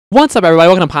What's up, everybody?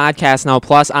 Welcome to Podcast Now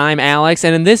Plus. I'm Alex,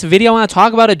 and in this video, I want to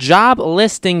talk about a job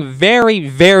listing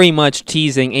very much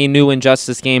teasing a new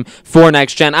Injustice game for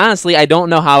next gen. Honestly, I don't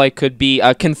know how it could be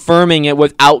confirming it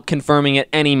without confirming it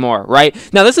anymore, right?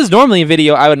 Now, this is normally a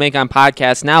video I would make on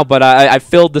Podcast Now, but I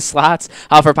filled the slots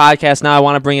for Podcast Now. I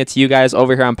want to bring it to you guys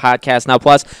over here on Podcast Now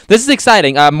Plus. This is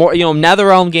exciting. More,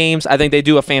 NetherRealm games, I think they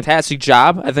do a fantastic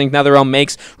job. I think NetherRealm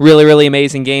makes really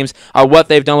amazing games. What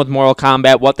they've done with Mortal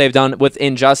Kombat, what they've done with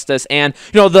Injustice, and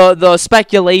the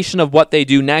speculation of what they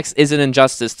do next is in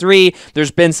Injustice 3.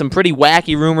 There's been some pretty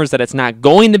wacky rumors that it's not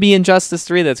going to be Injustice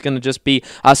 3, that's going to just be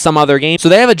some other game. So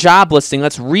they have a job listing.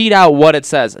 Let's read out what it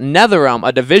says. NetherRealm,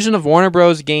 a division of Warner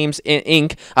Bros. Games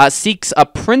Inc., seeks a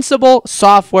principal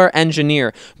software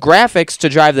engineer, graphics to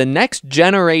drive the next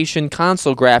generation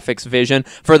console graphics vision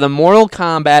for the Mortal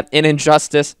Kombat and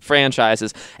Injustice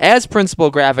franchises. As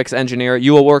principal graphics engineer,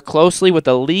 you will work closely with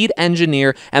the lead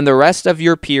engineer and the rest of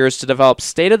your peers to develop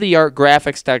state-of-the-art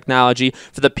graphics technology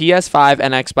for the PS5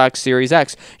 and Xbox Series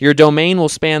X. Your domain will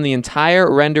span the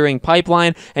entire rendering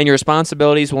pipeline, and your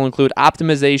responsibilities will include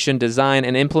optimization, design,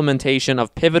 and implementation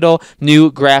of pivotal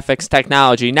new graphics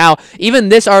technology. Now, even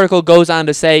this article goes on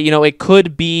to say, it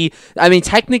could be,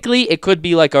 technically, it could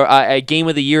be like a Game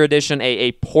of the Year edition,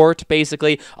 a port,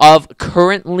 basically, of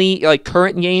current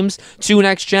games to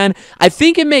next gen. I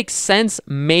think it makes sense,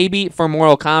 maybe, for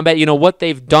Mortal Kombat, what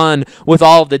they've done with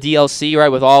all of the DLC, right,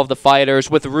 with all of the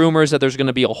fighters, with rumors that there's going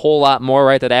to be a whole lot more,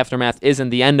 right, that Aftermath isn't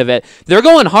the end of it. They're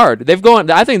going hard. I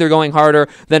think they're going harder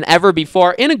than ever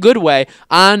before, in a good way,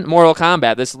 on Mortal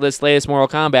Kombat, this latest Mortal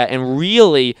Kombat, and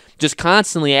really just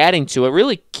constantly adding to it,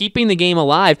 really keeping the game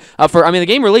alive. The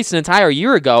game released an entire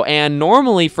year ago, and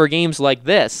normally for games like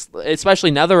this,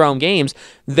 especially NetherRealm games,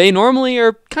 they normally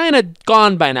are kind of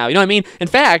gone by now. You know what I mean? In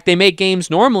fact, they make games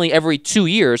normally every 2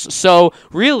 years. So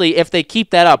really, if they keep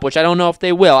that up, which I don't know if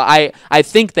they will, I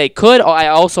think they could. I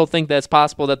also think that it's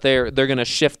possible that they're going to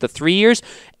shift to 3 years.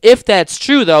 If that's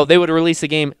true, though, they would release the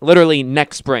game literally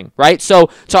next spring, right? So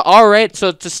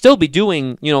to still be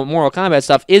doing, Mortal Kombat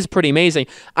stuff is pretty amazing.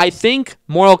 I think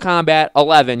Mortal Kombat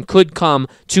 11 could come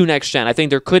to next gen. I think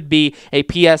there could be a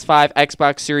PS5,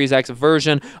 Xbox Series X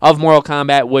version of Mortal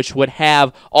Kombat, which would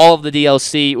have all of the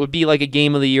DLC. It would be like a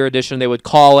Game of the Year edition, they would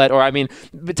call it. Or,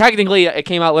 technically, it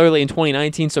came out literally in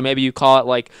 2019, so maybe you call it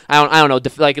like, I don't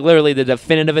know, like literally the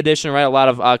definitive edition, right? A lot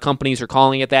of companies are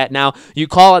calling it that now. You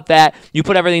call it that, you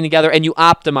put everything together, and you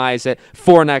optimize it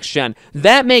for next gen.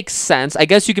 That makes sense. I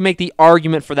guess you can make the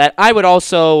argument for that. I would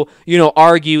also,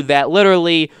 argue that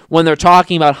literally when they're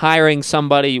talking about hiring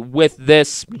somebody with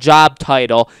this job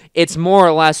title, it's more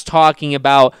or less talking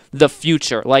about the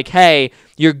future. Like, hey,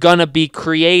 you're going to be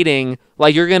creating,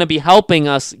 you're going to be helping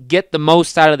us get the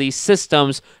most out of these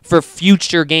systems for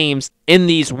future games in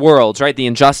these worlds, right? The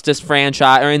Injustice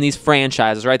franchise, or in these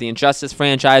franchises, right? The Injustice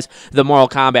franchise, the Mortal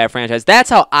Kombat franchise. That's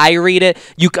how I read it.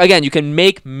 You can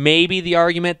make maybe the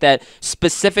argument that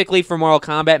specifically for Mortal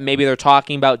Kombat, maybe they're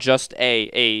talking about just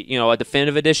a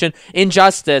definitive edition.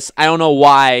 Injustice, I don't know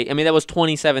why. That was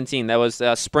 2017. That was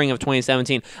spring of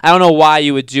 2017. I don't know why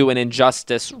you would do an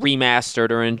Injustice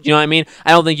remastered or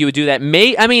I don't think you would do that.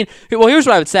 Here's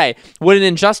what I would say. Would an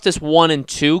Injustice 1 and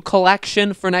 2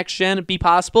 collection for next gen be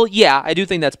possible? Yeah, I do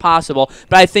think that's possible,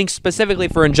 but I think specifically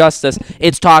for Injustice,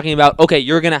 it's talking about, okay,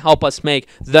 you're going to help us make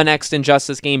the next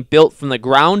Injustice game built from the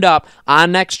ground up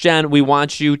on next gen. We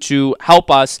want you to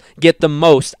help us get the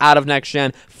most out of next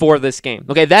gen for this game.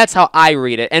 Okay, that's how I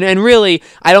read it. And really,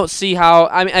 I don't see how,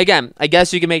 again, I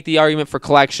guess you can make the argument for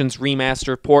collections,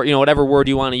 remaster, port, whatever word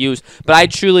you want to use, but I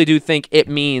truly do think it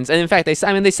means, and in fact, they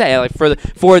say like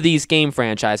for these game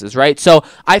franchises, right? So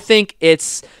I think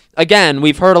it's, again,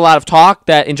 we've heard a lot of talk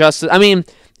that Injustice,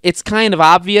 it's kind of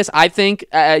obvious. I think,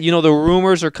 the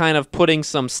rumors are kind of putting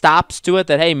some stops to it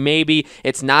that, hey, maybe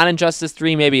it's not Injustice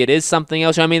 3, maybe it is something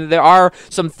else. There are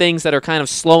some things that are kind of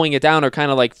slowing it down or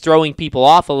kind of like throwing people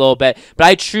off a little bit, but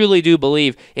I truly do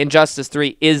believe Injustice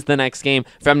 3 is the next game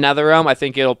from NetherRealm. I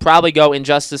think it'll probably go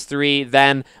Injustice 3,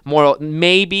 then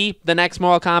maybe the next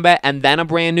Mortal Kombat, and then a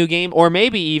brand new game, or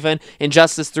maybe even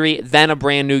Injustice 3, then a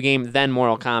brand new game, then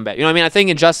Mortal Kombat. I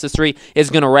think Injustice 3 is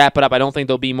going to wrap it up. I don't think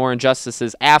there'll be more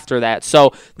Injustices after that.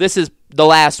 So this is the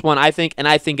last one, I think, and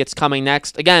I think it's coming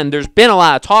next. Again, there's been a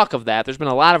lot of talk of that. There's been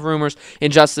a lot of rumors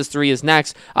Injustice 3 is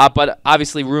next, but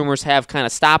obviously rumors have kind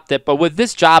of stopped it. But with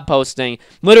this job posting,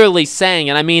 literally saying,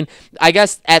 and I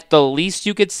guess at the least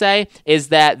you could say, is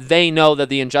that they know that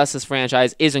the Injustice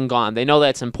franchise isn't gone. They know that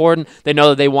it's important. They know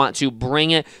that they want to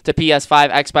bring it to PS5,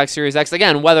 Xbox Series X.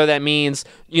 Again, whether that means,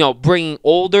 bringing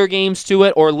older games to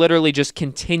it or literally just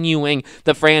continuing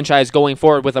the franchise going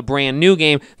forward with a brand new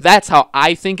game, that's how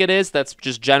I think it is. That's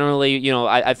just generally,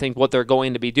 I think what they're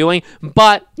going to be doing.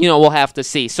 But, we'll have to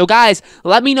see. So, guys,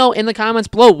 let me know in the comments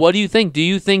below. What do you think? Do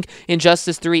you think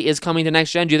Injustice 3 is coming to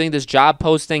next gen? Do you think this job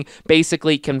posting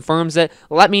basically confirms it?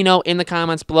 Let me know in the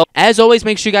comments below. As always,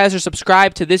 make sure you guys are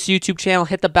subscribed to this YouTube channel.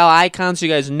 Hit the bell icon so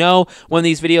you guys know when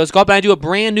these videos go up. And I do a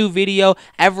brand new video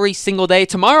every single day.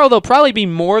 Tomorrow, there'll probably be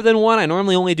more than one. I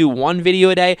normally only do one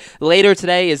video a day. Later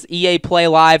today is EA Play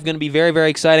Live. Going to be very, very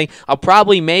exciting. I'll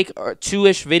probably make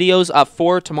 2-ish videos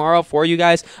for tomorrow for you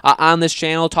guys on this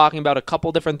channel, talking about a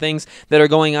couple different things that are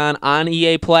going on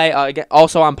EA Play,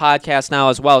 also on podcast now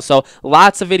as well. So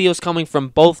lots of videos coming from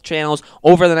both channels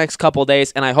over the next couple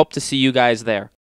days, and I hope to see you guys there.